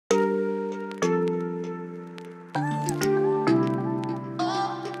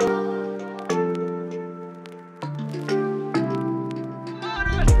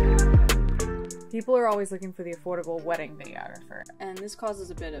People are always looking for the affordable wedding videographer, and this causes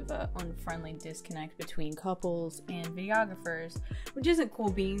a bit of an unfriendly disconnect between couples and videographers, which isn't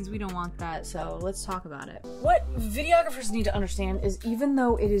cool beans. We don't want that, so let's talk about it. What videographers need to understand is even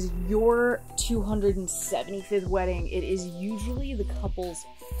though it is your 275th wedding, it is usually the couple's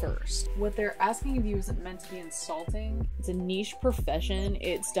first. What they're asking of you isn't meant to be insulting. It's a niche profession.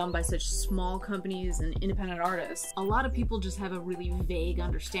 It's done by such small companies and independent artists. A lot of people just have a really vague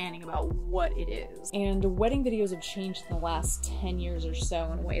understanding about what it is. And wedding videos have changed in the last 10 years or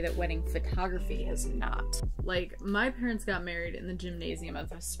so in a way that wedding photography has not. Like, my parents got married in the gymnasium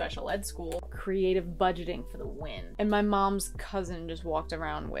of a special ed school. Creative budgeting for the win. And my mom's cousin just walked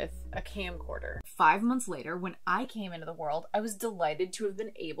around with a camcorder. 5 months later, when I came into the world, I was delighted to have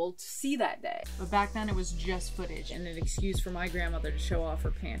been able to see that day. But back then it was just footage and an excuse for my grandmother to show off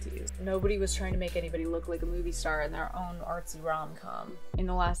her panties. Nobody was trying to make anybody look like a movie star in their own artsy rom-com. In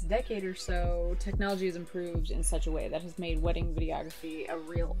the last decade or so, technology has improved in such a way that has made wedding videography a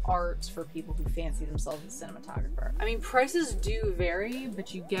real art for people who fancy themselves as a cinematographer. I mean, prices do vary,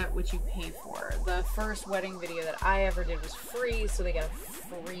 but you get what you pay for. The first wedding video that I ever did was free, so they got a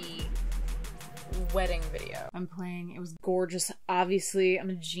free wedding video. I'm playing, it was gorgeous. Obviously, I'm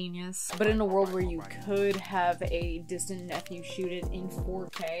a genius. But in a world where you could have a distant nephew shoot it in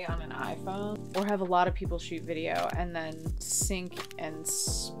 4K on an iPhone, or have a lot of people shoot video and then sync and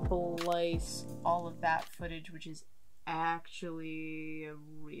splice all of that footage, which is actually a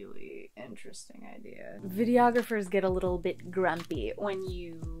really interesting idea. Videographers get a little bit grumpy when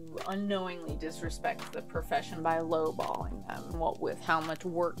you unknowingly disrespect the profession by lowballing them, what with how much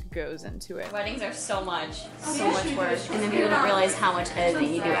work goes into it. Weddings are so much work, and then people don't realize how much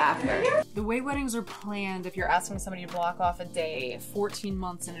editing you do after. The way weddings are planned, if you're asking somebody to block off a day 14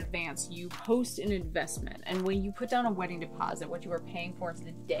 months in advance, you post an investment, and when you put down a wedding deposit, what you are paying for is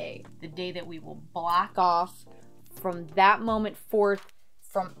the day that we will block off from that moment forth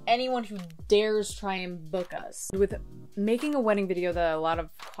from anyone who dares try and book us. With making a wedding video, that a lot of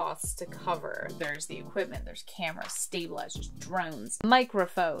costs to cover. There's the equipment, there's cameras, stabilizers, drones,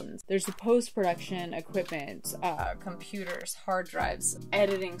 microphones. There's the post-production equipment, computers, hard drives,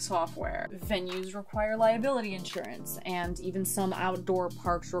 editing software. Venues require liability insurance, and even some outdoor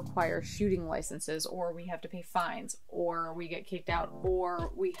parks require shooting licenses, or we have to pay fines, or we get kicked out,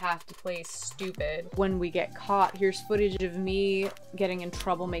 or we have to play stupid when we get caught. Here's footage of me getting in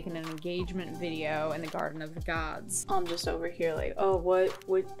trouble making an engagement video in the Garden of the Gods. I'm just over here like, oh, what,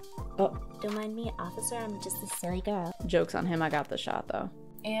 oh. Don't mind me, officer, I'm just a silly girl. Joke's on him, I got the shot though.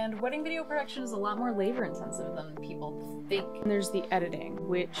 And wedding video production is a lot more labor intensive than people think. And there's the editing,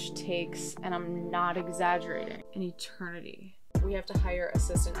 which takes, and I'm not exaggerating, an eternity. We have to hire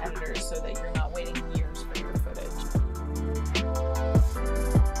assistant editors so that you're not waiting years for your footage.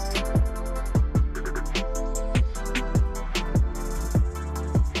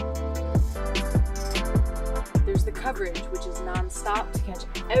 There's the coverage, which is non-stop to catch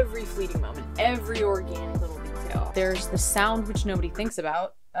every fleeting moment, every organic little detail. There's the sound, which nobody thinks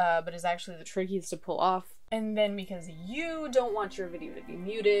about, but is actually the trickiest to pull off. And then because you don't want your video to be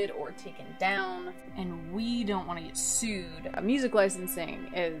muted or taken down, and we don't want to get sued, music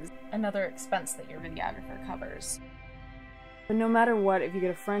licensing is another expense that your videographer covers. But no matter what, if you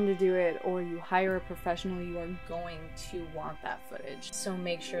get a friend to do it or you hire a professional, you are going to want that footage. So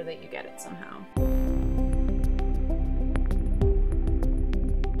make sure that you get it somehow.